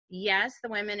Yes, the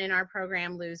women in our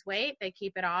program lose weight, they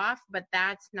keep it off, but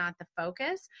that's not the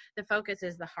focus. The focus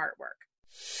is the heart work.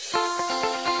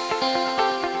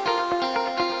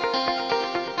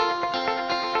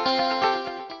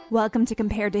 Welcome to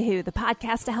Compared to Who, the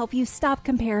podcast to help you stop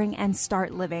comparing and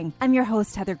start living. I'm your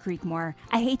host, Heather Creekmore.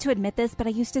 I hate to admit this, but I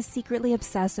used to secretly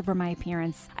obsess over my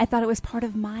appearance. I thought it was part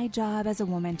of my job as a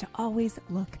woman to always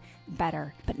look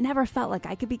better, but never felt like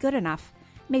I could be good enough.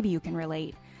 Maybe you can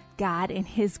relate. God, in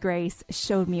His grace,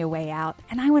 showed me a way out,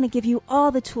 and I want to give you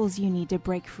all the tools you need to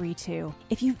break free too.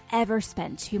 If you've ever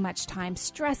spent too much time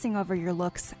stressing over your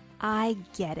looks, I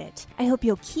get it. I hope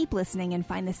you'll keep listening and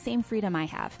find the same freedom I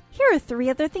have. Here are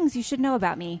 3 other things you should know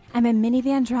about me. I'm a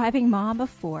minivan driving mom of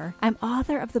 4. I'm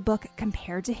author of the book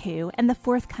Compared to Who and the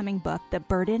forthcoming book, The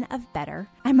Burden of Better.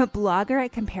 I'm a blogger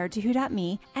at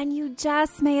comparedtowho.me, and you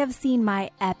just may have seen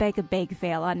my epic bake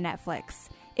fail on Netflix.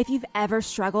 If you've ever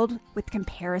struggled with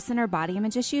comparison or body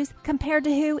image issues, Compared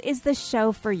to Who is the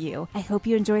show for you. I hope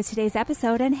you enjoyed today's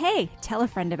episode, and hey, tell a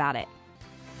friend about it.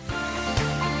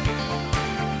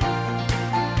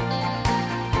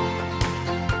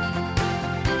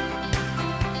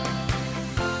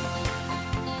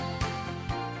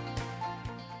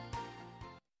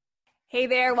 Hey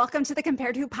there, welcome to the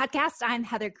Compared to Who podcast. I'm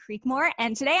Heather Creekmore,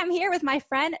 and today I'm here with my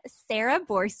friend Sarah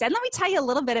Borstead. Let me tell you a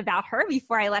little bit about her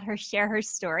before I let her share her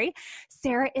story.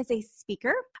 Sarah is a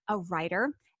speaker, a writer,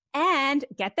 and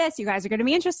get this, you guys are going to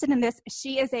be interested in this.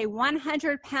 She is a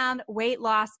 100-pound weight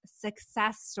loss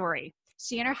success story.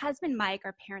 She and her husband, Mike,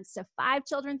 are parents to 5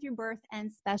 children through birth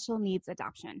and special needs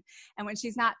adoption. And when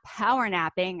she's not power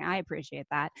napping, I appreciate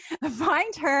that,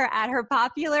 find her at her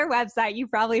popular website. You've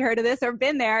probably heard of this or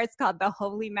been there. It's called The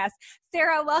Holy Mess.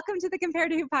 Sarah, welcome to the Compared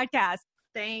to Who podcast.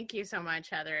 Thank you so much,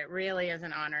 Heather. It really is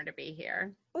an honor to be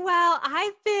here. Well,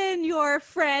 I've been your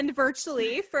friend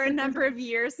virtually for a number of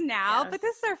years now, Yes. But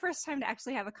this is our first time to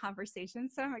actually have a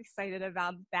conversation, so I'm excited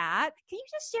about that. Can you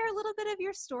just share a little bit of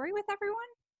your story with everyone?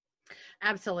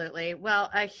 Absolutely. Well,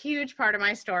 a huge part of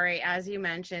my story, as you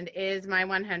mentioned, is my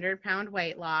 100-pound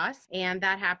weight loss. And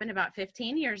that happened about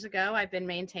 15 years ago. I've been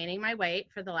maintaining my weight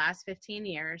for the last 15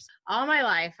 years. All my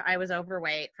life, I was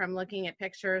overweight. From looking at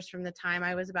pictures from the time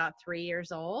I was about 3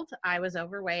 years old, I was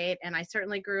overweight. And I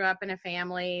certainly grew up in a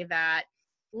family that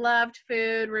loved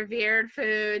food, revered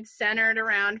food, centered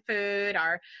around food.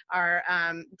 Our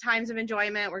times of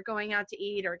enjoyment were going out to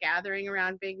eat or gathering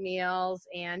around big meals,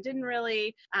 and didn't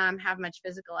really have much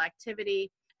physical activity.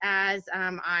 As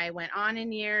I went on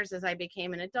in years, as I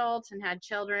became an adult and had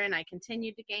children, I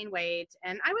continued to gain weight,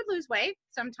 and I would lose weight,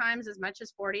 sometimes as much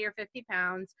as 40 or 50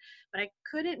 pounds, but I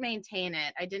couldn't maintain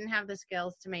it. I didn't have the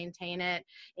skills to maintain it.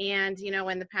 And, you know,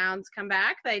 when the pounds come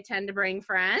back, they tend to bring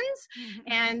friends.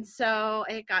 And so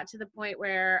it got to the point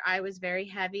where I was very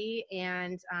heavy,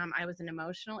 and I was an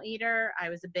emotional eater. I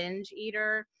was a binge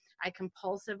eater. I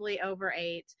compulsively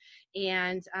overate,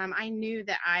 and I knew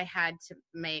that I had to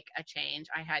make a change.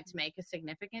 I had to make a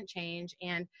significant change.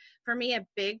 And for me, a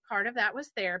big part of that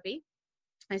was therapy.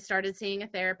 I started seeing a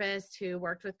therapist who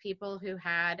worked with people who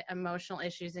had emotional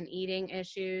issues and eating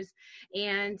issues.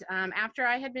 And after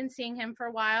I had been seeing him for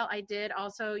a while, I did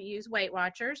also use Weight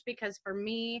Watchers, because for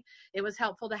me, it was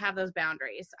helpful to have those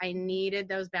boundaries. I needed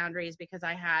those boundaries because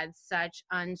I had such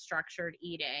unstructured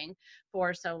eating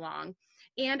for so long.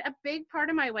 And a big part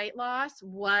of my weight loss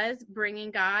was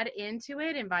bringing God into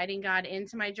it, inviting God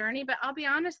into my journey. But I'll be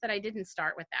honest that I didn't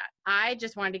start with that. I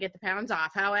just wanted to get the pounds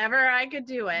off, however I could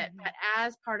do it. But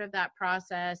as part of that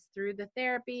process, through the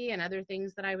therapy and other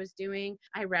things that I was doing,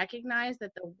 I recognized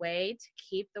that the way to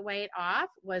keep the weight off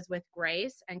was with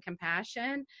grace and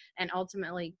compassion, and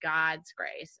ultimately God's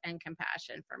grace and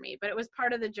compassion for me. But it was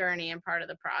part of the journey and part of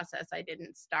the process. I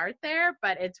didn't start there,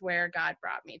 but it's where God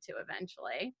brought me to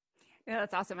eventually. Yeah,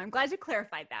 that's awesome. I'm glad you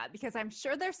clarified that, because I'm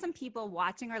sure there's some people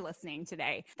watching or listening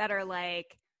today that are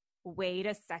like, wait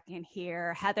a second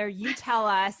here, Heather, you tell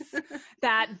us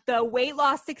that the weight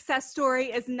loss success story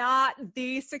is not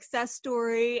the success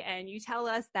story, and you tell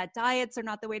us that diets are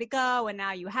not the way to go, and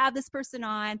now you have this person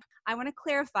on. I want to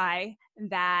clarify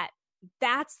that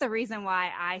that's the reason why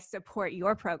I support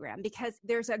your program, because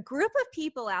there's a group of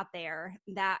people out there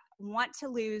that want to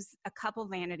lose a couple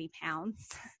vanity pounds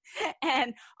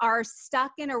and are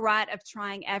stuck in a rut of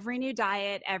trying every new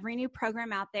diet, every new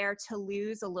program out there to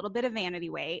lose a little bit of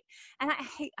vanity weight. And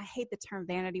I hate the term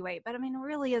vanity weight, but I mean, it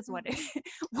really is what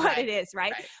it is,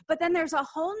 right? But then there's a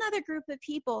whole nother group of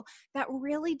people that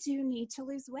really do need to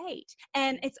lose weight.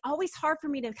 And it's always hard for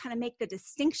me to kind of make the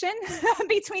distinction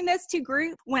between those two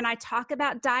groups when I talk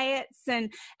about diets and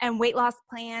weight loss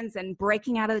plans and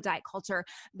breaking out of the diet culture.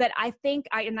 But I think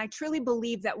I truly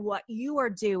believe that what you are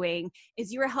doing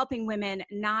is you are helping women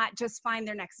not just find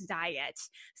their next diet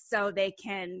so they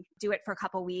can do it for a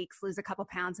couple weeks, lose a couple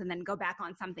pounds, and then go back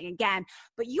on something again.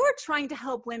 But you are trying to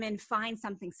help women find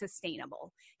something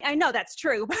sustainable. I know that's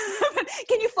true.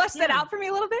 Can you flesh that out for me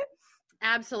a little bit?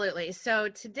 Absolutely. So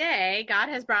today, God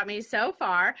has brought me so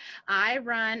far. I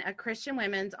run a Christian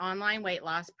women's online weight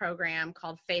loss program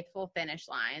called Faithful Finish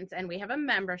Lines, and we have a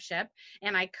membership,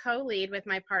 and I co-lead with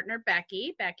my partner,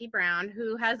 Becky Brown,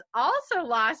 who has also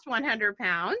lost 100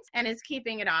 pounds and is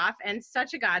keeping it off, and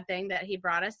such a God thing that he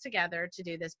brought us together to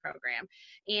do this program.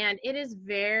 And it is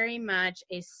very much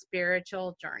a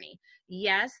spiritual journey.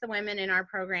 Yes, the women in our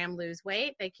program lose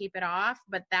weight, they keep it off,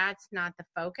 but that's not the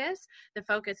focus. The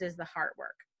focus is the heart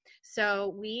work.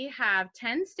 So we have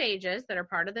 10 stages that are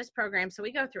part of this program. So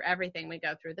we go through everything. We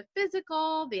go through the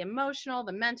physical, the emotional,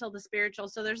 the mental, the spiritual.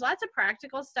 So there's lots of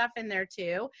practical stuff in there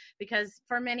too, because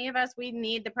for many of us, we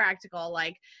need the practical,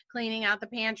 like cleaning out the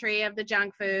pantry of the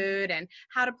junk food and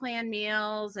how to plan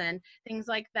meals and things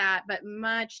like that. But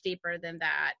much deeper than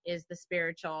that is the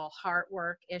spiritual heart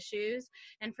work issues.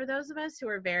 And for those of us who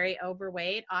are very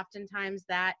overweight, oftentimes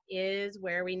that is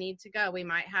where we need to go. We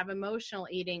might have emotional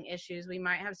eating issues. We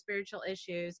might have spiritual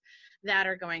issues that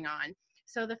are going on.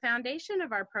 So the foundation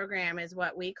of our program is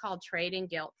what we call trading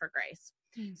guilt for grace.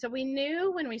 So we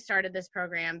knew when we started this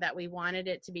program that we wanted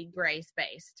it to be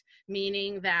grace-based,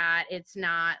 meaning that it's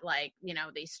not like,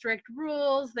 these strict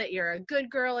rules that you're a good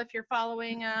girl if you're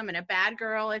following them and a bad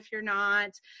girl if you're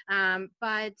not.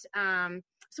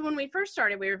 So when we first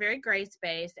started, we were very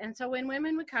grace-based. And so when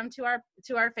women would come to our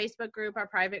Facebook group, our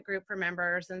private group for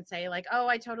members, and say like, oh,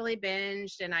 I totally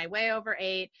binged and I way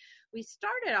overate, we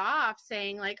started off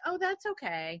saying like, oh, that's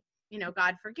okay.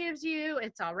 God forgives you.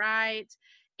 It's all right.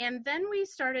 And then we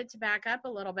started to back up a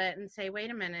little bit and say,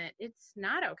 wait a minute, it's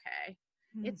not okay.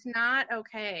 It's not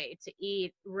okay to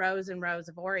eat rows and rows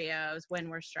of Oreos when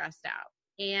we're stressed out.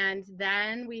 And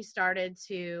then we started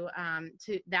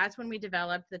that's when we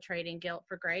developed the Trading Guilt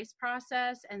for Grace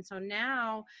process. And so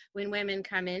now when women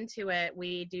come into it,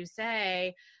 we do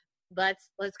say, let's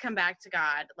come back to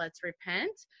God. Let's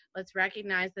repent. Let's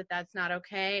recognize that that's not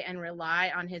okay and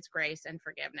rely on his grace and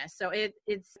forgiveness. So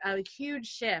it's a huge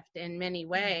shift in many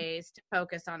ways to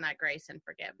focus on that grace and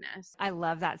forgiveness. I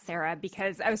love that, Sarah,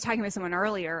 because I was talking with someone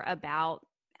earlier about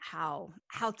how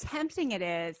tempting it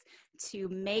is to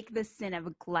make the sin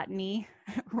of gluttony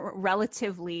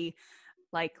relatively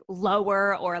like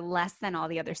lower or less than all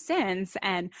the other sins.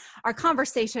 And our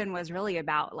conversation was really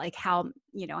about like how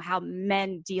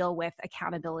men deal with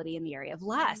accountability in the area of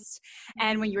lust.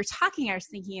 And when you were talking, I was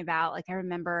thinking about, like, I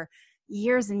remember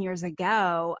years and years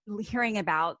ago hearing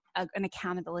about an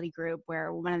accountability group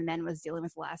where one of the men was dealing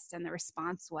with lust, and the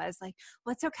response was like,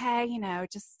 well, it's okay.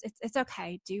 It's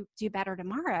okay. Do better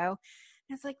tomorrow.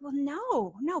 And it's like, well,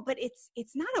 no, but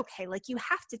it's not okay. Like, you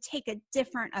have to take a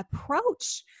different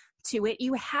approach to it.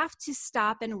 You have to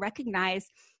stop and recognize,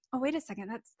 oh, wait a second,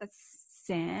 that's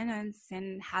sin, and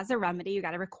sin has a remedy. You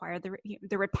got to require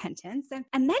the repentance.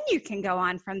 And then you can go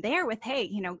on from there with,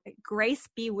 hey, grace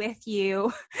be with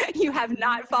you. You have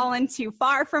not fallen too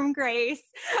far from grace.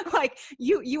 Like,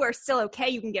 you are still okay.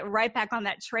 You can get right back on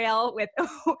that trail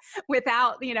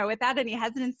without any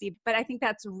hesitancy. But I think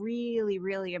that's really,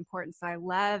 really important. So I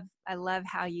love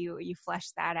how you flesh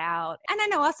that out. And I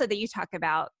know also that you talk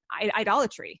about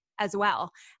idolatry as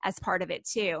well as part of it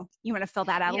too. You want to fill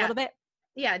that out a little bit?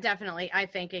 Yeah, definitely. I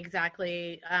think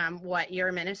exactly what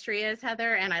your ministry is,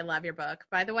 Heather. And I love your book,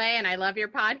 by the way. And I love your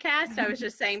podcast. I was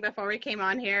just saying before we came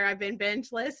on here, I've been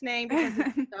binge listening because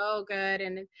it's so good.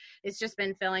 And it's just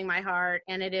been filling my heart.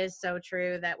 And it is so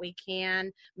true that we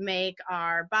can make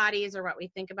our bodies, or what we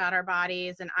think about our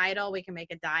bodies, an idol. We can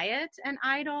make a diet an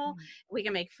idol. We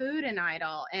can make food an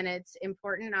idol. And it's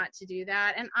important not to do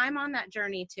that. And I'm on that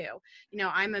journey too.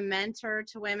 I'm a mentor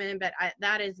to women, but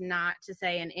that is not to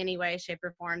say in any way, shape,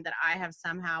 or form that I have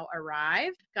somehow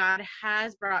arrived. God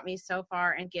has brought me so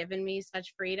far and given me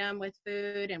such freedom with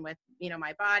food and with,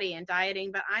 my body and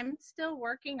dieting, but I'm still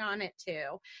working on it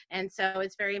too. And so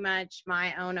it's very much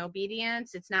my own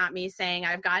obedience. It's not me saying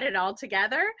I've got it all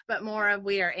together, but more of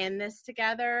we are in this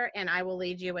together, and I will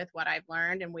lead you with what I've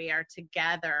learned, and we are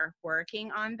together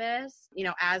working on this,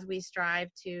 as we strive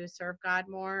to serve God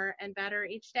more and better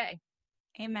each day.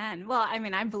 Amen. Well,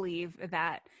 I believe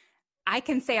that I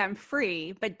can say I'm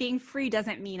free, but being free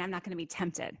doesn't mean I'm not going to be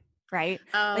tempted. right?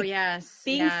 Oh, like, yes.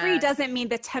 Being free doesn't mean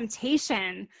the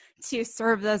temptation to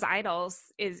serve those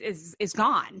idols is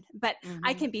gone, but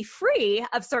I can be free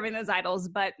of serving those idols,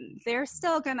 but they're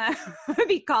still gonna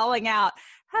be calling out,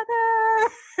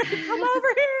 Heather, come over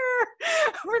here.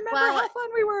 Remember how fun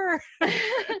we were.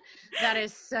 That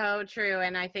is so true.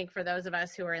 And I think for those of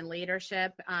us who are in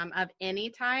leadership of any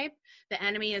type, the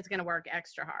enemy is going to work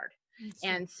extra hard.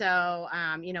 And so,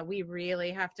 we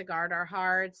really have to guard our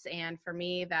hearts. And for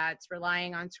me, that's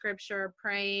relying on scripture,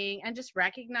 praying, and just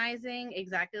recognizing,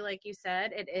 exactly like you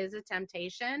said, it is a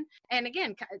temptation. And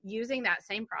again, using that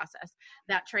same process,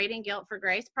 that trading guilt for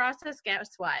grace process, guess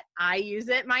what? I use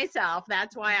it myself.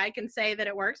 That's why I can say that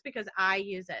it works, because I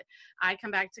use it. I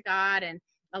come back to God, and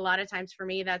a lot of times for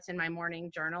me, that's in my morning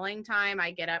journaling time.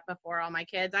 I get up before all my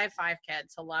kids. I have 5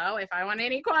 kids. Hello. If I want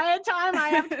any quiet time, I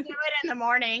have to do it in the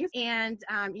mornings. And,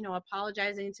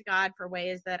 apologizing to God for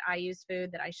ways that I used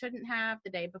food that I shouldn't have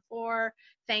the day before,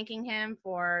 thanking him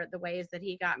for the ways that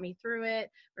he got me through it,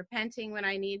 repenting when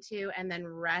I need to, and then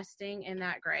resting in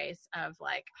that grace of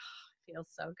like, it feels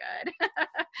so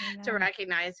good to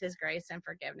recognize his grace and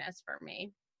forgiveness for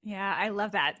me. Yeah, I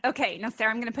love that. Okay. Now,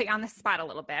 Sarah, I'm going to put you on the spot a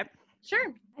little bit.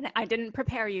 Sure. I didn't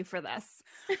prepare you for this,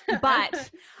 but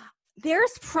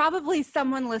there's probably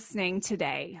someone listening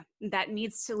today that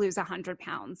needs to lose 100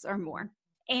 pounds or more.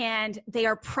 And they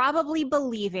are probably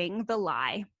believing the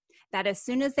lie that as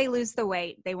soon as they lose the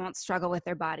weight, they won't struggle with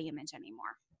their body image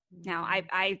anymore. Now,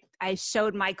 I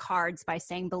showed my cards by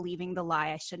saying believing the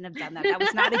lie. I shouldn't have done that. That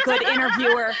was not a good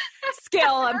interviewer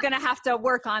skill. I'm going to have to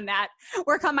work on that,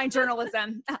 work on my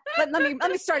journalism.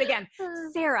 Let me start again.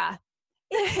 Sarah,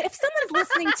 if someone's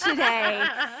listening today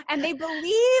and they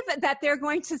believe that they're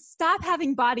going to stop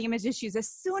having body image issues as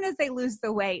soon as they lose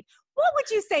the weight, what would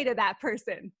you say to that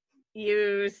person?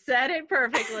 You said it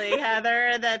perfectly,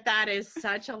 Heather, that is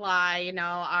such a lie.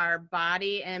 Our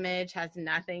body image has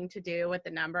nothing to do with the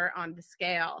number on the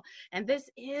scale. And this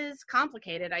is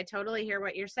complicated. I totally hear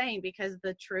what you're saying, because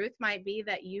the truth might be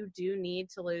that you do need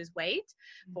to lose weight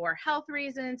for health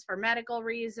reasons, for medical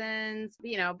reasons,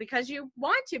 because you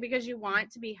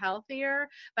want to be healthier.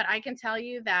 But I can tell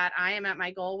you that I am at my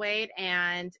goal weight,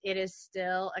 and it is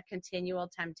still a continual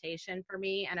temptation for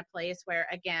me, and a place where,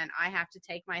 again, I have to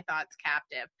take my thoughts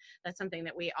captive. That's something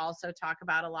that we also talk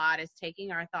about a lot, is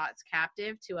taking our thoughts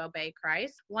captive to obey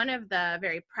Christ. One of the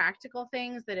very practical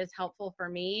things that is helpful for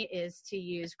me is to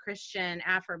use Christian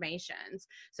affirmations.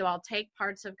 So I'll take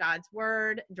parts of God's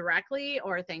word directly,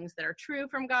 or things that are true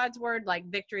from God's word, like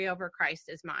victory over Christ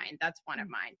is mine. That's one of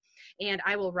mine. And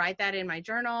I will write that in my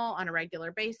journal on a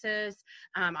regular basis.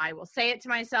 I will say it to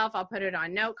myself. I'll put it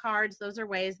on note cards. Those are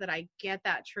ways that I get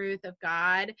that truth of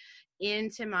God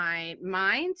into my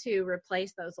mind to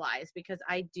replace those lies, because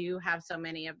I do have so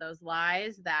many of those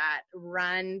lies that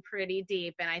run pretty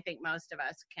deep. And I think most of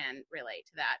us can relate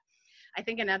to that. I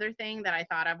think another thing that I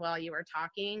thought of while you were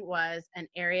talking was an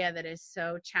area that is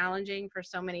so challenging for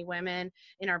so many women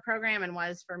in our program, and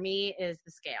was for me, is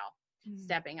the scale,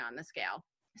 stepping on the scale.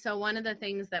 So one of the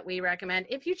things that we recommend,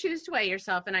 if you choose to weigh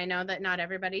yourself, and I know that not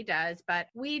everybody does, but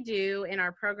we do in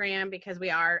our program, because we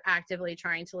are actively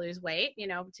trying to lose weight,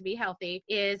 to be healthy,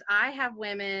 is I have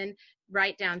women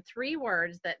write down 3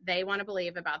 words that they want to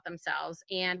believe about themselves.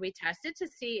 And we test it to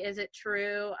see, is it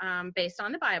true based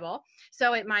on the Bible?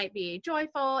 So it might be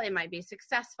joyful, it might be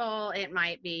successful, it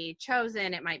might be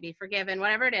chosen, it might be forgiven,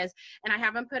 whatever it is. And I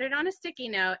have them put it on a sticky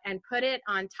note and put it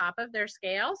on top of their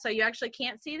scale. So you actually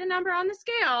can't see the number on the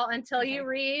scale until you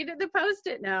read the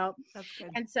Post-it note. That's good.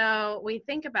 And so we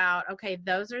think about, okay,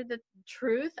 those are the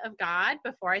truth of God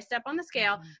before I step on the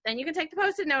scale. Then you can take the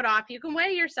Post-it note off, you can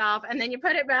weigh yourself, and then you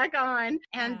put it back on.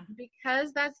 And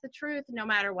because that's the truth, no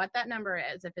matter what that number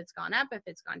is, if it's gone up, if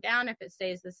it's gone down, if it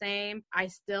stays the same, I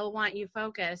still want you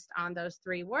focused on those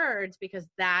 3 words, because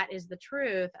that is the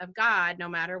truth of God, no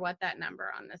matter what that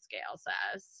number on the scale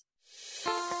says.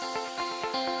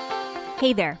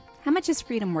 Hey there, how much is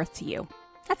freedom worth to you?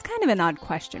 That's kind of an odd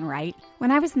question, right?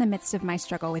 When I was in the midst of my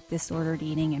struggle with disordered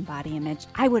eating and body image,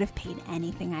 I would have paid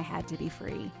anything I had to be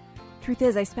free. Truth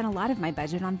is, I spent a lot of my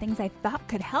budget on things I thought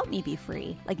could help me be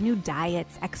free, like new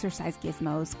diets, exercise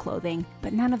gizmos, clothing,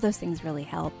 but none of those things really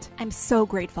helped. I'm so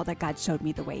grateful that God showed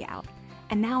me the way out.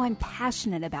 And now I'm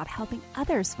passionate about helping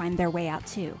others find their way out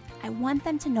too. I want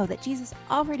them to know that Jesus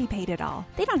already paid it all.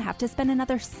 They don't have to spend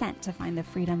another cent to find the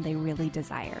freedom they really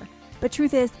desire. But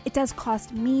truth is, it does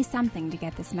cost me something to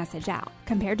get this message out,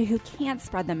 compared to who can't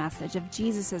spread the message of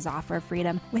Jesus' offer of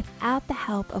freedom without the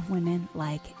help of women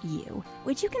like you.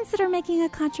 Would you consider making a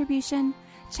contribution?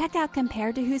 Check out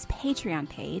Compared to Who's Patreon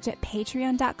page at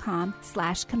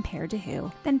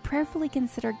patreon.com/comparedtowho. Then prayerfully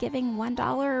consider giving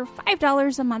 $1 or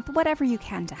 $5 a month, whatever you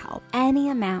can to help. Any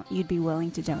amount you'd be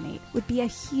willing to donate would be a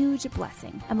huge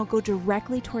blessing and will go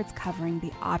directly towards covering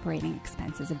the operating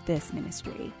expenses of this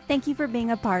ministry. Thank you for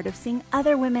being a part of seeing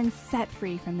other women set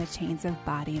free from the chains of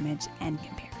body image and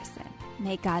comparison.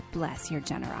 May God bless your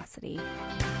generosity.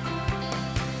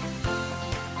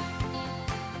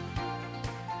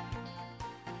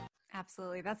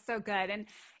 Absolutely. That's so good. And,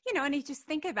 and you just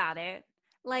think about it,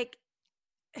 like,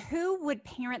 who would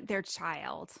parent their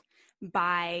child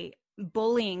by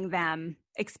bullying them,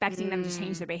 expecting them to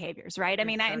change their behaviors, right? I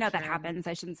mean, I know that happens.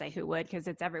 I shouldn't say who would, because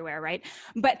it's everywhere, right?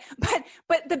 But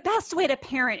the best way to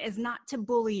parent is not to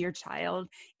bully your child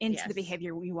into the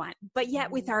behavior we want. But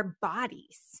yet with our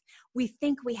bodies, we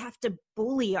think we have to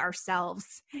bully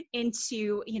ourselves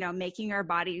into, making our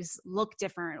bodies look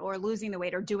different or losing the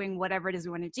weight or doing whatever it is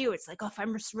we want to do. It's like, oh, if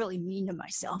I'm just really mean to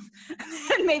myself,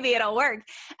 then maybe it'll work.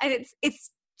 And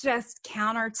it's just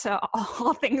counter to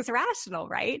all things rational,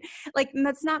 right? Like,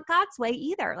 that's not God's way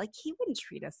either. Like, he wouldn't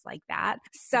treat us like that.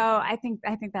 So I think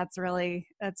that's really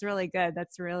good.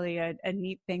 That's really a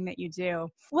neat thing that you do.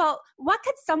 Well, what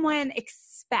could someone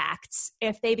expect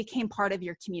if they became part of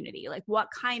your community? Like, what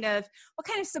kind of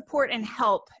support and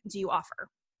help do you offer?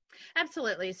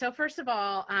 Absolutely. So first of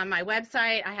all, my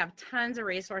website, I have tons of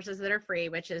resources that are free,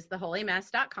 which is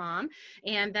theholymess.com.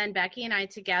 And then Becky and I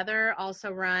together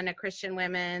also run a Christian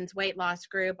women's weight loss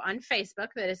group on Facebook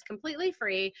that is completely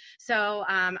free. So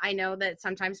I know that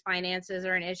sometimes finances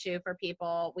are an issue for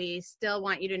people. We still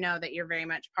want you to know that you're very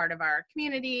much part of our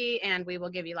community, and we will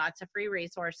give you lots of free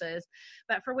resources.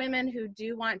 But for women who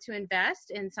do want to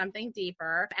invest in something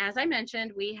deeper, as I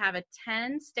mentioned, we have a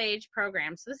 10-stage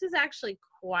program. So this is actually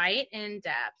quite in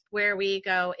depth, where we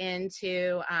go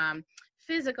into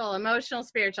physical, emotional,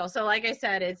 spiritual. So like I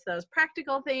said, it's those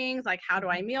practical things like, how do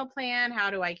I meal plan? How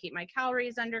do I keep my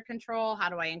calories under control? How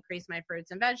do I increase my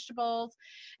fruits and vegetables?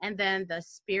 And then the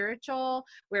spiritual,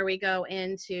 where we go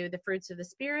into the fruits of the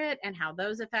spirit and how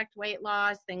those affect weight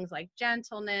loss, things like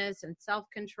gentleness and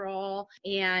self-control.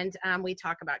 And we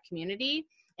talk about community.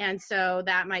 And so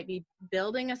that might be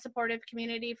building a supportive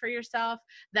community for yourself.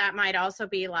 That might also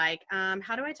be like,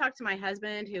 how do I talk to my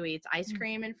husband who eats ice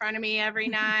cream in front of me every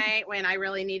night when I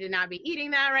really need to not be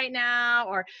eating that right now?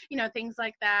 Or, things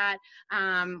like that.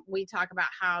 We talk about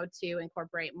how to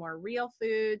incorporate more real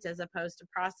foods as opposed to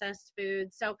processed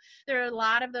foods. So there are a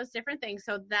lot of those different things.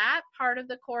 So that part of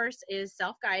the course is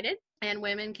self-guided, and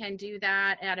women can do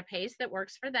that at a pace that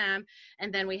works for them.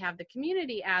 And then we have the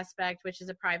community aspect, which is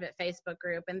a private Facebook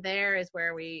group. And there's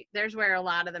where a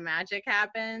lot of the magic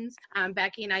happens.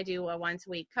 Becky and I do a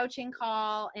once-a-week coaching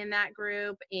call in that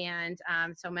group. And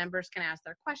so members can ask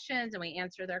their questions and we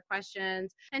answer their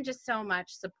questions, and just so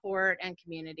much support and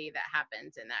community that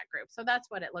happens in that group. So that's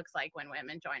what it looks like when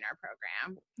women join our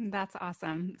program. That's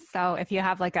awesome. So if you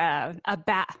have like a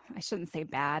bad, I shouldn't say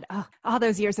bad, all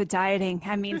those years of dieting,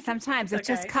 I mean, sometimes it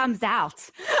just comes out.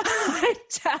 It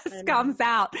just comes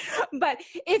out. But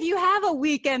if you have a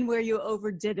weekend where you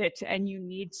overdid it and you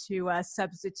need to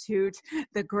substitute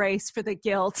the grace for the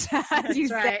guilt, as you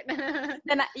say,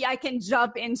 then I can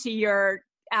jump into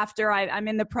after I'm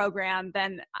in the program,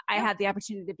 then I have the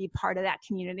opportunity to be part of that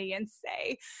community and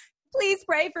say, please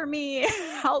pray for me,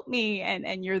 help me,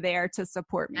 and you're there to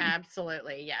support me.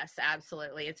 Absolutely. Yes,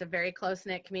 absolutely. It's a very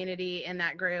close-knit community in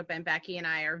that group, and Becky and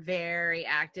I are very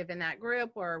active in that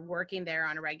group. We're working there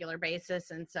on a regular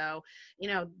basis. And so,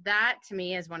 that to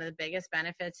me is one of the biggest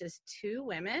benefits, is two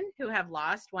women who have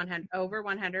lost over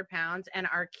 100 pounds and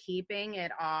are keeping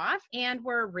it off, and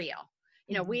we're real.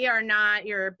 We are not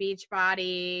your beach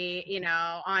body,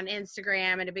 on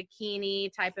Instagram in a bikini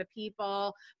type of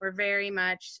people. We're very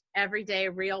much everyday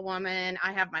real woman.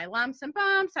 I have my lumps and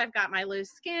bumps. I've got my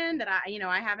loose skin that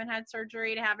I haven't had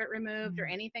surgery to have it removed or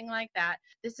anything like that.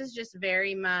 This is just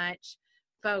very much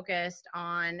focused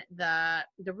on the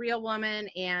real woman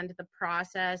and the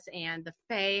process and the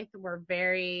faith. We're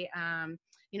very,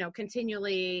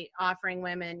 continually offering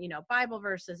women, Bible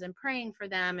verses and praying for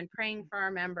them and praying for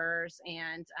our members,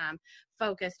 and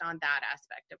focused on that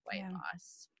aspect of weight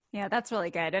loss. Yeah, that's really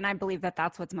good. And I believe that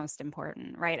that's what's most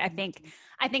important, right? I think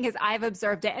as I've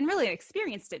observed it and really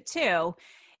experienced it too,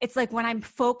 it's like when I'm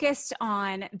focused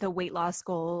on the weight loss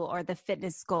goal or the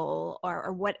fitness goal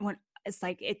or what it's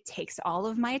like, it takes all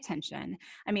of my attention.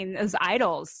 I mean, those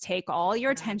idols take all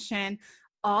your attention,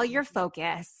 all your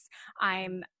focus.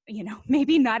 I'm,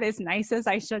 maybe not as nice as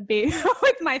I should be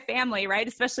with my family, right?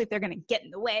 Especially if they're going to get in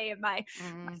the way of my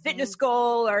fitness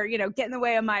goal or, get in the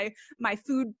way of my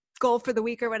food goal for the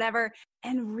week or whatever.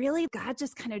 And really God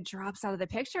just kind of drops out of the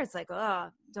picture. It's like, oh,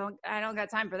 I don't got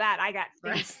time for that. I got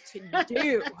things to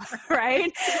do.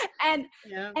 Right. And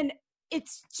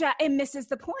it's just, it misses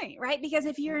the point, right? Because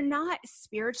if you're not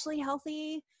spiritually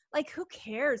healthy, like who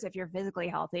cares if you're physically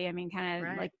healthy? I mean, kind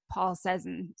of like Paul says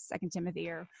in 2 Timothy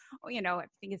I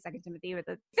think it's 2 Timothy, with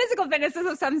the physical fitness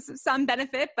is of some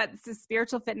benefit, but it's the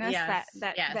spiritual fitness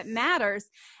that matters.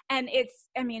 And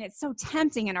it's so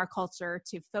tempting in our culture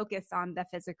to focus on the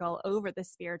physical over the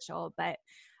spiritual, but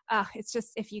it's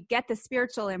just, if you get the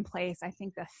spiritual in place, I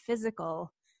think the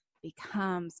physical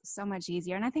becomes so much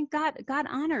easier. And I think God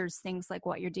honors things like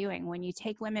what you're doing when you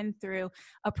take women through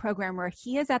a program where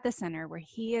he is at the center, where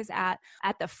he is at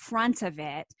the front of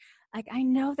it. Like, I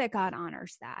know that God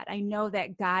honors that. I know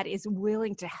that God is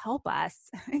willing to help us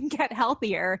get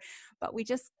healthier, but we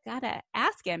just got to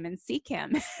ask him and seek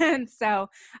him. And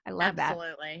so I love that.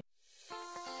 Absolutely.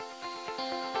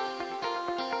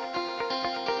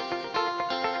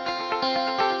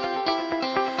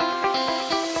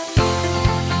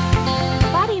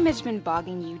 Image been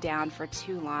bogging you down for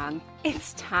too long.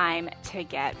 It's time to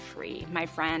get free, my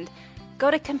friend. Go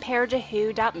to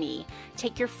comparetowho.me.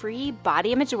 Take your free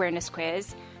body image awareness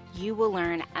quiz. You will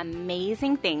learn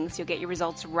amazing things. You'll get your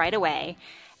results right away.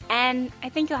 And I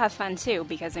think you'll have fun too,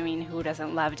 because who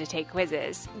doesn't love to take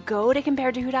quizzes? Go to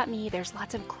comparetowho.me. There's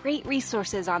lots of great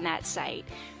resources on that site.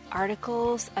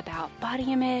 Articles about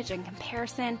body image and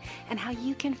comparison and how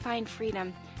you can find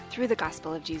freedom through the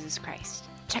gospel of Jesus Christ.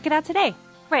 Check it out today.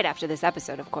 Right after this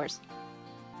episode, of course.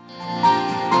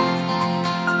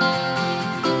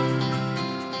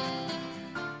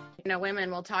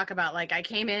 Women will talk about like, I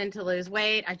came in to lose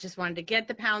weight. I just wanted to get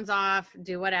the pounds off,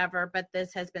 do whatever. But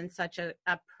this has been such a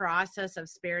process of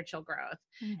spiritual growth.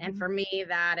 Mm-hmm. And for me,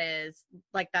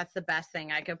 that's the best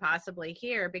thing I could possibly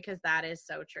hear, because that is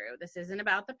so true. This isn't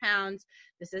about the pounds.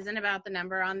 This isn't about the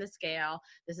number on the scale.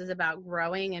 This is about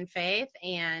growing in faith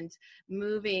and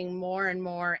moving more and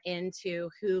more into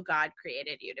who God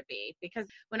created you to be. Because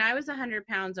when I was 100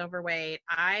 pounds overweight,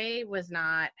 I was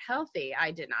not healthy.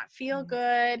 I did not feel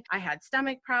good. I had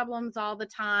stomach problems all the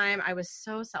time. I was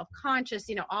so self-conscious,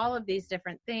 all of these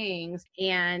different things,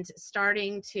 and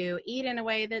starting to eat in a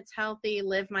way that's healthy,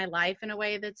 live my life in a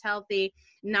way that's healthy,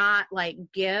 not like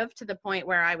give to the point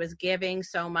where I was giving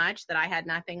so much that I had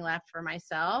nothing left for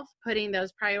myself, putting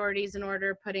those priorities in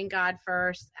order, putting God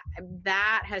first.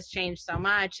 That has changed so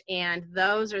much. And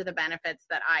those are the benefits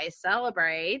that I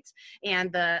celebrate.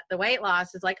 And the weight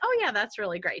loss is like, oh yeah, that's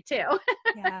really great too.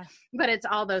 Yeah. But it's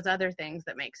all those other things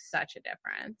that make such a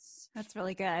difference. That's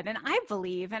really good. And I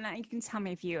believe, and you can tell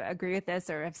me if you agree with this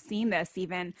or have seen this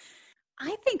even,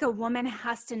 I think a woman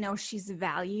has to know she's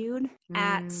valued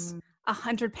at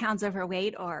 100 pounds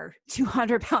overweight or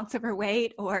 200 pounds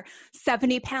overweight or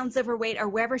 70 pounds overweight or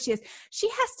wherever she is. She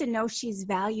has to know she's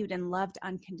valued and loved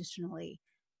unconditionally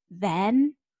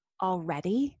then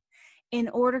already, in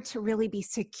order to really be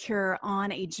secure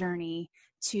on a journey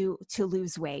to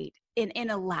lose weight in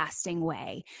a lasting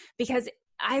way. Because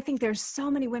I think there's so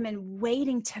many women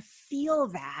waiting to feel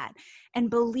that and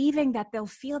believing that they'll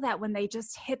feel that when they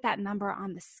just hit that number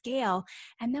on the scale.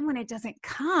 And then when it doesn't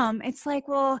come, it's like,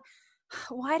 well,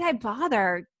 why'd I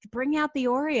bother? Bring out the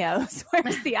Oreos.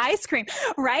 Where's the ice cream?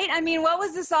 Right? What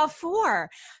was this all for?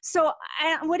 So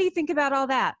what do you think about all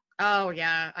that? Oh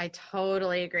yeah, I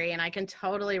totally agree. And I can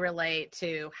totally relate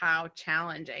to how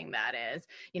challenging that is.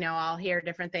 I'll hear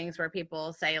different things where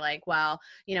people say like, well,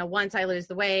 once I lose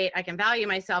the weight, I can value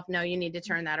myself. No, you need to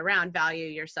turn that around. Value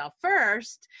yourself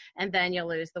first, and then you'll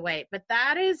lose the weight. But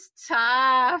that is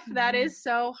tough. Mm-hmm. That is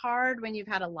so hard when you've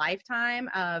had a lifetime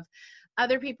of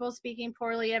other people speaking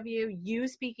poorly of you, you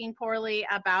speaking poorly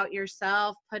about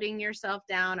yourself, putting yourself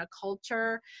down, a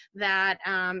culture that,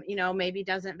 maybe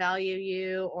doesn't value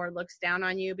you or looks down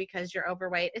on you because you're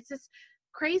overweight. It's this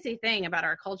crazy thing about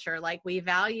our culture. Like, we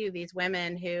value these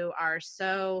women who are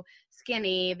so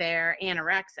skinny, they're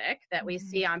anorexic, that we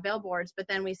see on billboards, but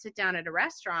then we sit down at a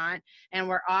restaurant and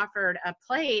we're offered a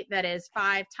plate that is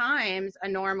 5 times a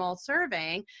normal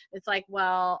serving. It's like,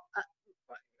 well,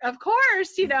 of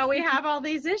course, we have all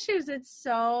these issues. It's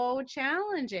so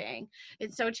challenging.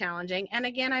 And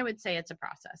again, I would say it's a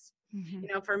process.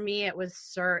 Mm-hmm. For me, it was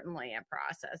certainly a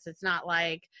process. It's not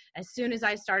like as soon as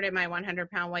I started my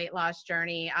 100-pound weight loss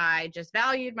journey, I just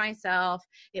valued myself.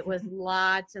 It was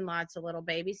lots and lots of little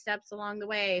baby steps along the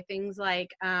way. Things like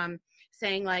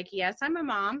saying like, yes, I'm a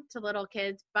mom to little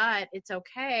kids, but it's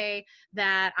okay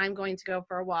that I'm going to go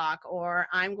for a walk, or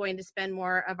I'm going to spend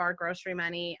more of our grocery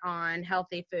money on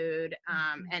healthy food,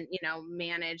 and,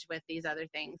 manage with these other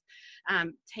things.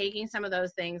 Taking some of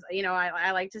those things,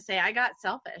 I like to say I got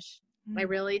selfish. I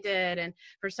really did. And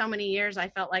for so many years, I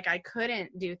felt like I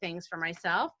couldn't do things for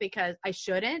myself because I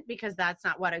shouldn't, because that's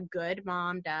not what a good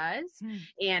mom does.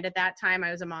 And at that time, I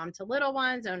was a mom to little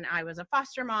ones, and I was a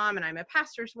foster mom, and I'm a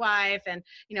pastor's wife. And,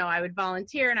 I would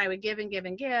volunteer, and I would give and give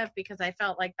and give because I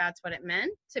felt like that's what it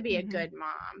meant to be a good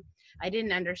mom. I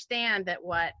didn't understand that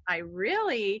what I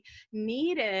really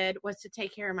needed was to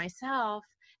take care of myself.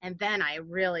 And then I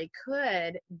really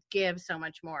could give so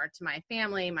much more to my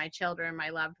family, my children, my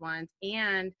loved ones,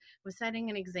 and was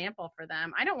setting an example for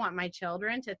them. I don't want my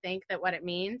children to think that what it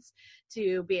means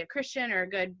to be a Christian or a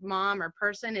good mom or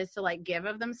person is to like give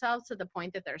of themselves to the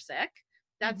point that they're sick.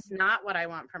 That's not what I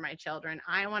want for my children.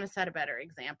 I want to set a better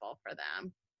example for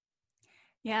them.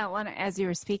 Yeah, well, as you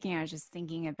were speaking, I was just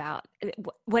thinking about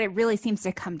what it really seems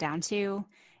to come down to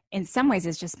in some ways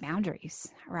is just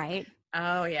boundaries, right?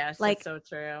 Oh, yes. That's so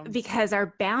true. Because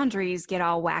our boundaries get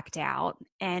all whacked out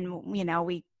and,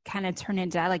 we kind of turn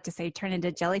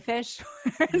into jellyfish.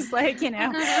 It's like,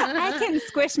 I can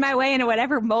squish my way into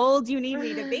whatever mold you need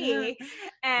me to be.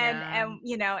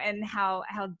 And how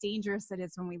dangerous it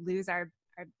is when we lose our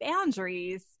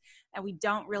boundaries and we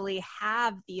don't really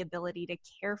have the ability to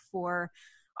care for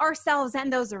ourselves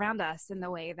and those around us in the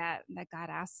way that God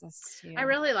asks us to. I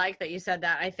really like that you said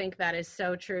that. I think that is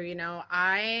so true.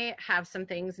 I have some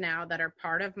things now that are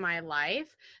part of my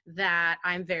life that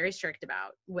I'm very strict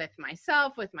about with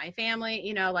myself, with my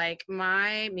family. Like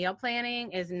my meal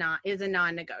planning is a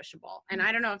non-negotiable. And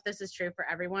I don't know if this is true for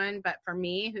everyone, but for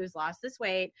me, who's lost this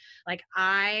weight, like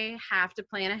I have to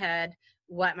plan ahead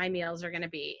what my meals are going to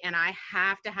be. And I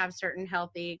have to have certain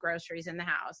healthy groceries in the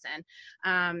house.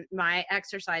 And my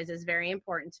exercise is very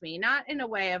important to me, not in a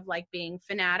way of like being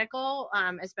fanatical,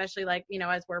 especially like,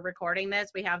 as we're recording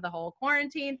this, we have the whole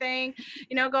quarantine thing,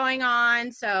 going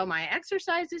on. So my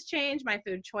exercise has changed. My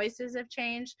food choices have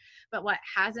changed. But what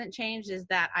hasn't changed is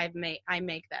that I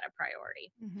make that a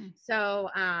priority. So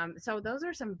those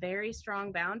are some very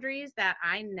strong boundaries that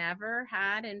I never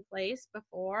had in place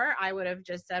before. I would have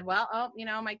just said, well,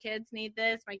 my kids need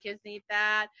this, my kids need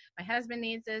that, my husband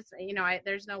needs this,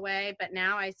 there's no way. But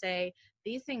now I say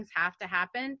these things have to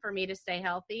happen for me to stay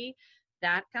healthy.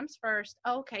 That comes first.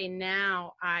 Okay,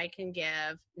 now I can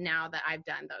give now that I've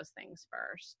done those things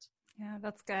first. Yeah,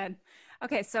 that's good.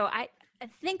 Okay, so I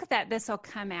think that this will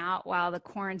come out while the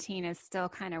quarantine is still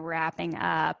kind of wrapping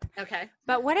up. Okay.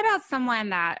 But what about someone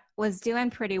that was doing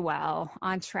pretty well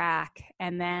on track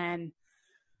and then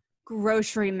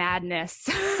grocery madness?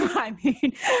 I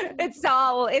mean, it's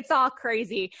all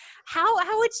crazy.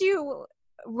 How would you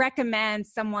recommend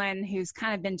someone who's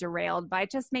kind of been derailed by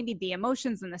just maybe the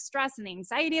emotions and the stress and the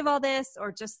anxiety of all this,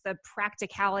 or just the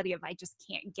practicality of I just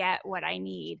can't get what I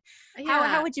need? Yeah.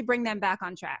 How would you bring them back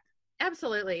on track?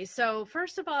 Absolutely. So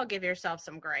first of all, give yourself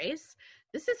some grace.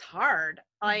 This is hard.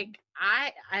 Like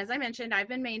as I mentioned, I've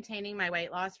been maintaining my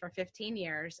weight loss for 15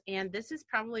 years, and this is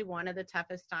probably one of the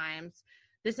toughest times.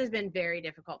 This has been very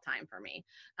difficult time for me.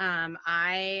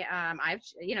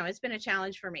 It's been a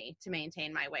challenge for me to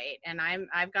maintain my weight, and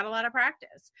I've got a lot of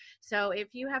practice. So if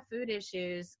you have food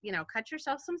issues, cut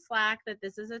yourself some slack that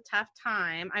this is a tough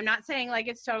time. I'm not saying like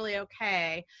it's totally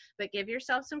okay, but give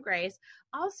yourself some grace.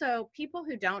 Also, people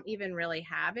who don't even really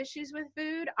have issues with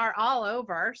food are all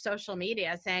over social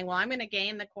media saying, well, I'm going to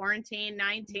gain the quarantine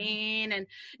 19 and,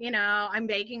 I'm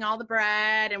baking all the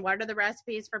bread, and what are the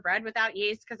recipes for bread without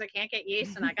yeast because I can't get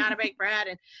yeast and I got to bake bread.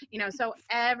 And, so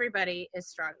everybody is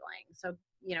struggling. So,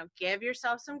 give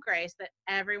yourself some grace that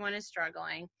everyone is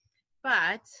struggling,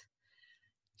 but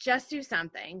just do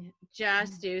something.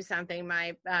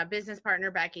 My business partner,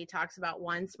 Becky, talks about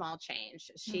one small change.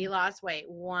 She lost weight,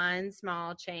 one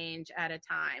small change at a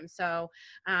time. So,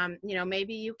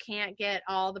 maybe you can't get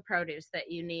all the produce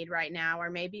that you need right now, or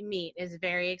maybe meat is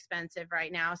very expensive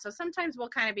right now. So sometimes we'll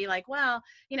kind of be like, well,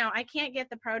 I can't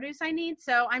get the produce I need,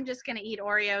 so I'm just going to eat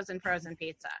Oreos and frozen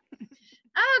pizza.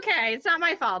 Okay, it's not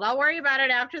my fault. I'll worry about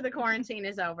it after the quarantine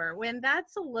is over. When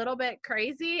that's a little bit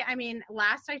crazy, I mean,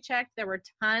 last I checked, there were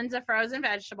tons of frozen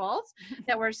vegetables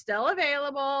that were still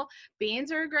available.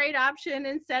 Beans are a great option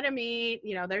instead of meat.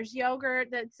 There's yogurt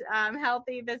that's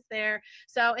healthy that's there.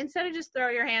 So instead of just throw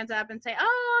your hands up and say,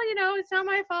 oh, it's not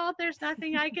my fault, there's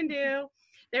nothing I can do.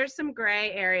 There's some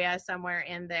gray area somewhere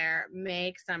in there.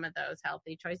 Make some of those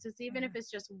healthy choices, even if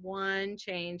it's just one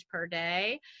change per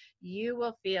day. You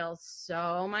will feel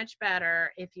so much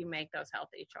better if you make those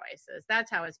healthy choices. That's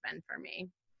how it's been for me.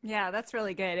 Yeah, that's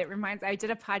really good. I did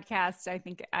a podcast.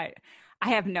 I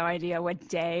have no idea what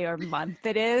day or month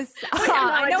it is.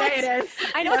 I know what day it is.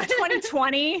 I know it's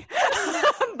 2020,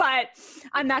 but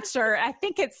I'm not sure. I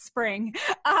think it's spring.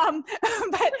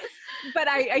 But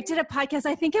I did a podcast.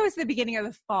 I think it was the beginning of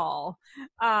the fall.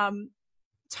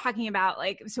 Talking about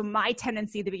so my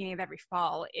tendency at the beginning of every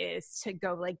fall is to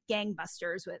go like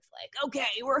gangbusters with okay,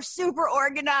 we're super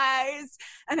organized,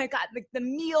 and I got the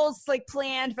meals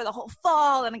planned for the whole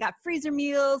fall, and I got freezer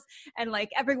meals, and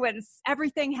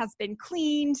everything has been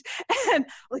cleaned, and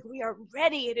we are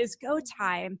ready. It is go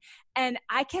time, and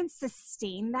I can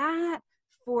sustain that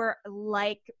for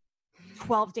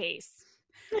 12 days.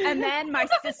 And then my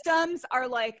systems are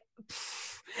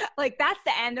that's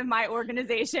the end of my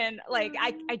organization.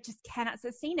 I just cannot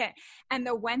sustain it. And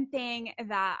the one thing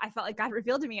that I felt like God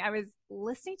revealed to me, I was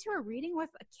listening to a reading with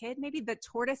a kid, maybe the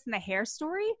tortoise and the hare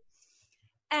story.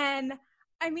 And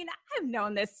I mean, I've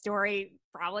known this story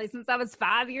probably since I was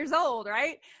 5 years old,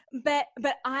 right? But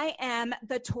I am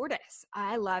the tortoise.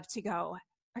 I love to go,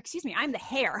 I'm the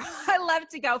hare. I love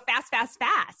to go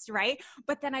fast, right?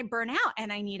 But then I burn out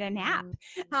and I need a nap.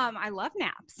 I love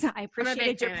naps. I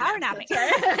appreciated your power napping. But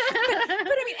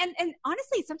I mean, and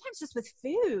honestly, sometimes just with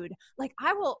food,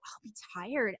 I'll be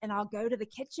tired and I'll go to the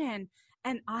kitchen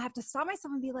and I'll have to stop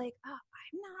myself and be like, oh,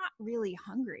 I'm not really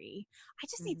hungry. I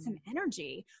just need some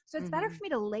energy. So it's better for me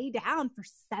to lay down for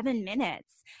 7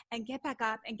 minutes and get back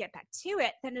up and get back to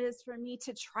it than it is for me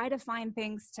to try to find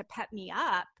things to pep me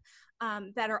up.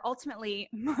 That are ultimately,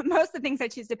 most of the things I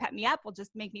choose to pep me up will just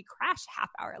make me crash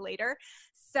half hour later.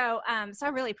 So I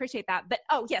really appreciate that. But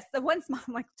yes, the one small,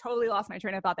 I'm totally lost my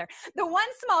train of thought there. The one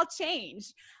small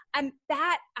change, and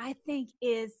that I think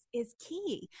is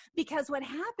key, because what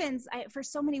happens for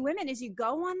so many women is you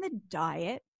go on the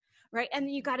diet, right? And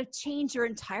you got to change your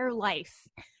entire life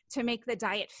to make the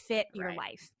diet fit your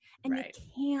life. And you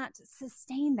can't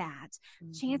sustain that.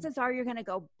 Chances are you're going to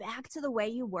go back to the way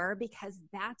you were because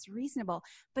that's reasonable.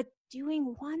 But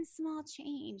doing one small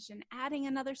change and adding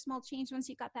another small change once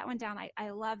you got that one down, I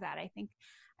love that. I think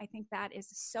that is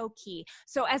so key.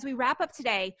 So as we wrap up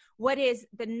today, what is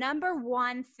the number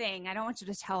one thing? I don't want you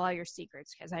to tell all your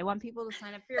secrets because I want people to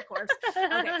sign up for your course.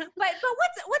 Okay. But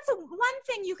what's one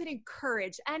thing you could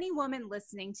encourage any woman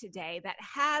listening today that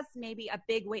has maybe a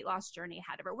big weight loss journey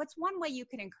ahead of her? What's one way you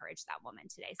could encourage that woman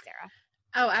today, Sarah?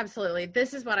 Oh, absolutely.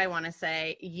 This is what I want to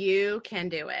say. You can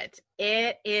do it.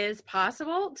 It is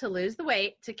possible to lose the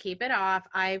weight, to keep it off.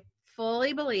 I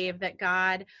fully believe that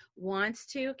God wants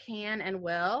to, can, and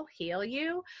will heal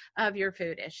you of your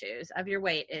food issues, of your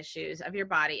weight issues, of your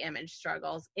body image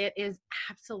struggles. It is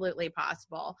absolutely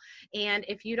possible. And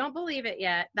if you don't believe it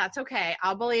yet, that's okay.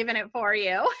 I'll believe in it for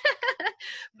you.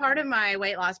 Part of my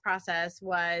weight loss process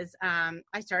was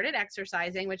I started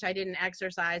exercising, which I didn't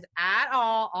exercise at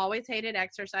all. Always hated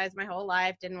exercise my whole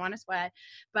life. Didn't want to sweat.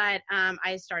 But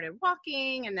I started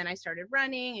walking, and then I started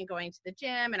running and going to the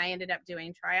gym, and I ended up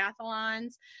doing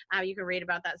triathlons. You can read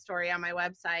about that story on my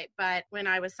website. But when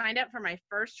I was signed up for my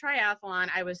first triathlon,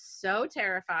 I was so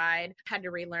terrified, had to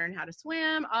relearn how to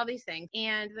swim, all these things.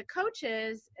 And the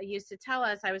coaches used to tell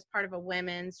us, I was part of a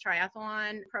women's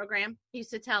triathlon program,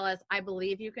 used to tell us, I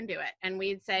believe you can do it. And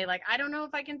we'd say, I don't know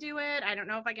if I can do it. I don't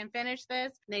know if I can finish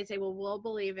this. And they'd say, well, we'll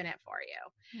believe in it for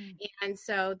you. And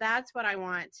so that's what I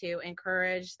want to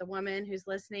encourage the woman who's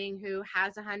listening, who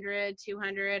has 100,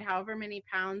 200, however many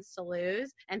pounds to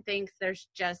lose, and thinks there's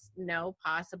just no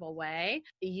possible way.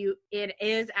 It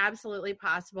is absolutely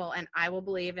possible, and I will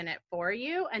believe in it for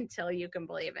you until you can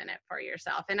believe in it for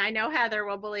yourself. And I know Heather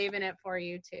will believe in it for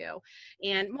you too.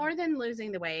 And more than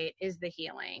losing the weight is the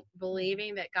healing,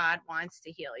 believing that God wants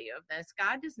to heal you of this.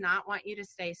 God does not want you to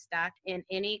stay stuck in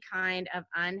any kind of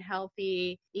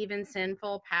unhealthy, even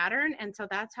sinful pattern. And so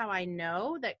that's how I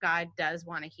know that God does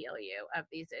want to heal you of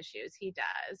these issues. He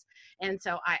does. And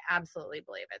so I absolutely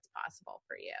believe it's possible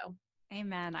for you.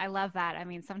 Amen. I love that. I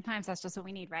mean, sometimes that's just what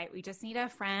we need, right? We just need a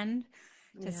friend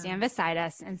to stand beside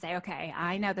us and say, okay,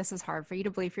 I know this is hard for you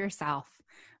to believe for yourself,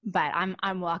 but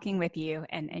I'm walking with you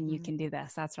and you can do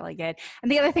this. That's really good.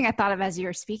 And the other thing I thought of as you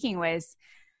were speaking was,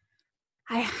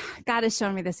 God has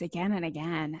shown me this again and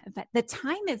again, but the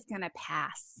time is going to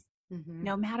pass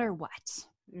no matter what.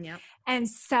 Yep. And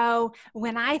so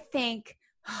when I think,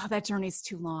 oh, that journey's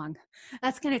too long,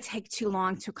 that's going to take too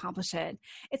long to accomplish it,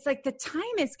 it's like the time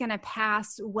is going to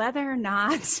pass whether or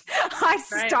not I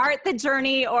start the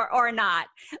journey or not.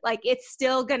 It's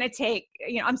still going to take,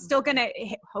 I'm still going to,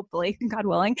 hopefully, God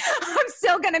willing, I'm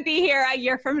still going to be here a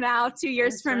year from now, 2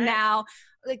 years from now,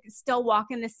 still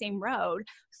walking the same road.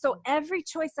 So every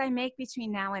choice I make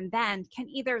between now and then can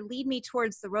either lead me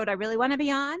towards the road I really want to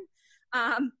be on,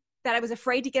 that I was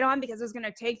afraid to get on because it was going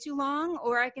to take too long,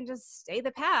 or I can just stay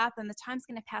the path and the time's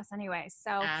going to pass anyway.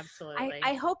 So absolutely.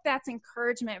 I hope that's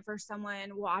encouragement for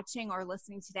someone watching or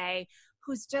listening today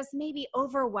who's just maybe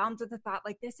overwhelmed with the thought,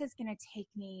 like, this is going to take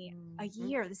me a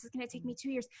year. This is going to take me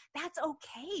 2 years. That's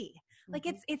okay. Like,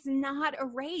 it's not a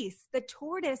race. The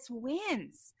tortoise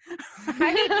wins.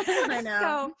 Right? I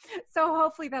know. So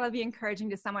hopefully that'll be encouraging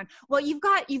to someone. Well, you've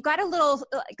got a little,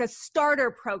 like a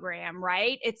starter program,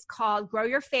 right? It's called Grow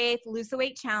Your Faith, Lose the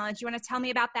Weight Challenge. You want to tell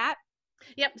me about that?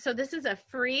 Yep. So this is a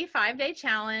free 5-day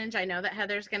challenge. I know that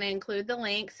Heather's going to include the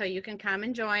link so you can come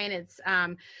and join. It's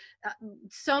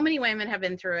so many women have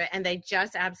been through it and they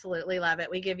just absolutely love it.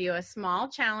 We give you a small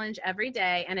challenge every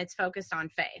day and it's focused on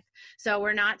faith. So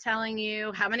we're not telling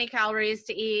you how many calories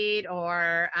to eat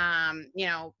or,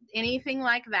 anything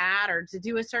like that, or to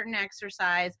do a certain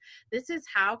exercise. This is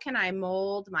how can I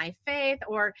mold my faith,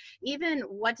 or even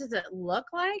what does it look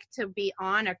like to be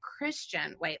on a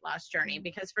Christian weight loss journey?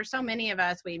 Because for so many of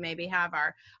us, we maybe have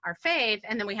our faith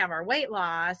and then we have our weight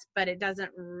loss, but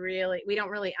we don't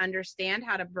really understand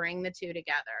how to bring the two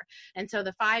together. And so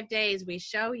the 5 days we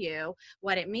show you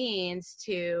what it means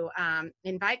to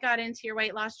invite God into your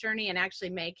weight loss journey and actually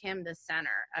make him the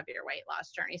center of your weight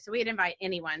loss journey. So we'd invite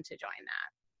anyone to join that.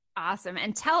 Awesome.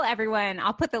 And tell everyone,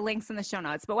 I'll put the links in the show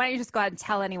notes, but why don't you just go ahead and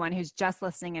tell anyone who's just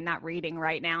listening and not reading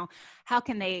right now, how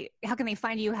can they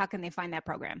find you? How can they find that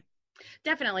program?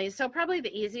 Definitely. So probably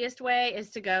the easiest way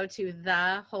is to go to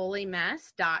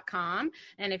theholymess.com.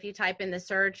 And if you type in the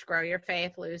search, Grow Your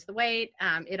Faith, Lose the Weight,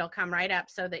 it'll come right up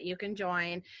so that you can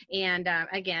join. And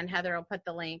again, Heather will put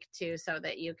the link too so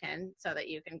that you can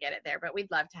get it there. But we'd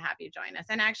love to have you join us.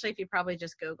 And actually, if you probably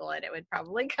just Google it, it would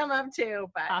probably come up too.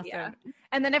 But awesome. Yeah.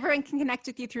 And then everyone can connect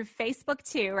with you through Facebook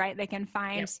too, right? They can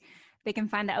find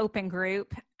the open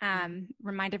group.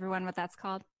 Remind everyone what that's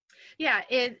called. Yeah,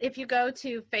 if you go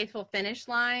to Faithful Finish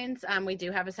Lines, we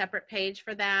do have a separate page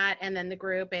for that. And then the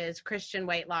group is Christian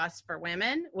Weight Loss for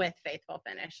Women with Faithful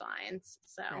Finish Lines.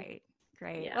 So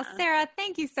Great. Yeah. Well, Sarah,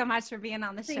 thank you so much for being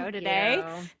on the show today. You.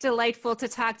 Delightful to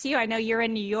talk to you. I know you're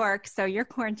in New York, so you're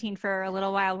quarantined for a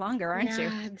little while longer, aren't you?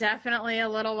 Definitely a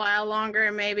little while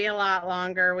longer, maybe a lot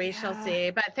longer. We shall see.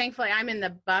 But thankfully, I'm in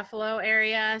the Buffalo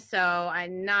area, so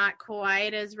I'm not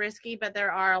quite as risky, but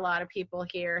there are a lot of people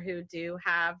here who do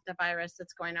have the virus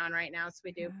that's going on right now. So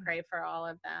we do pray for all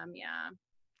of them. Yeah.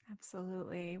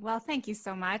 Absolutely. Well, thank you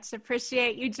so much.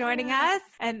 Appreciate you joining us.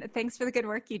 And thanks for the good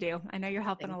work you do. I know you're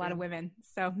helping a lot of women.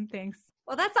 So thanks.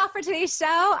 Well, that's all for today's show.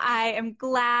 I am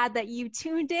glad that you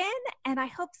tuned in, and I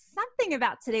hope something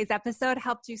about today's episode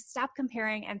helped you stop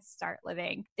comparing and start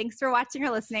living. Thanks for watching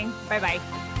or listening. Bye-bye.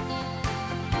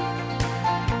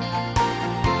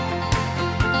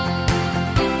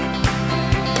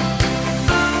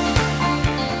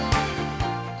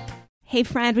 Hey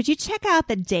friend, would you check out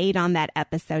the date on that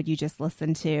episode you just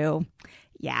listened to?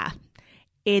 Yeah,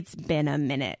 it's been a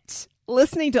minute.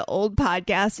 Listening to old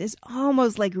podcasts is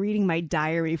almost like reading my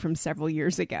diary from several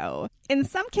years ago. In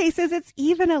some cases, it's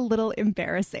even a little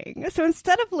embarrassing. So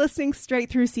instead of listening straight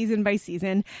through season by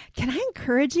season, can I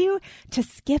encourage you to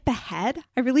skip ahead?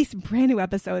 I release brand new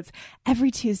episodes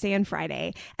every Tuesday and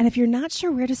Friday. And if you're not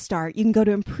sure where to start, you can go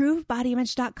to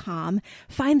improvedbodyimage.com,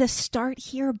 find the Start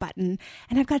Here button,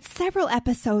 and I've got several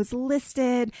episodes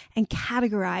listed and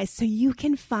categorized so you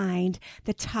can find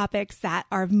the topics that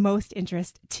are of most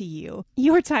interest to you.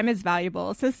 Your time is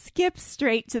valuable, so skip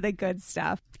straight to the good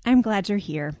stuff. I'm glad you're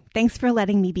here. Thanks for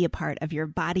letting me be a part of your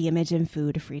body image and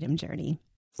food freedom journey.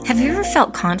 Have you ever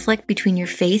felt conflict between your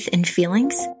faith and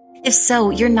feelings? If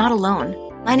so, you're not alone.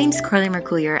 My name's Carly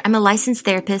Mercoulier. I'm a licensed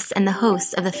therapist and the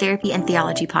host of the Therapy and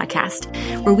Theology podcast,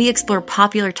 where we explore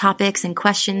popular topics and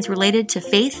questions related to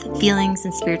faith, feelings,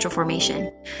 and spiritual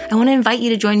formation. I want to invite you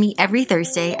to join me every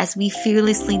Thursday as we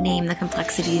fearlessly name the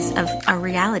complexities of our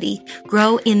reality,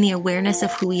 grow in the awareness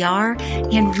of who we are,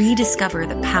 and rediscover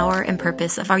the power and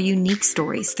purpose of our unique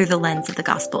stories through the lens of the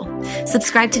gospel.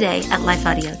 Subscribe today at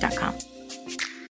lifeaudio.com.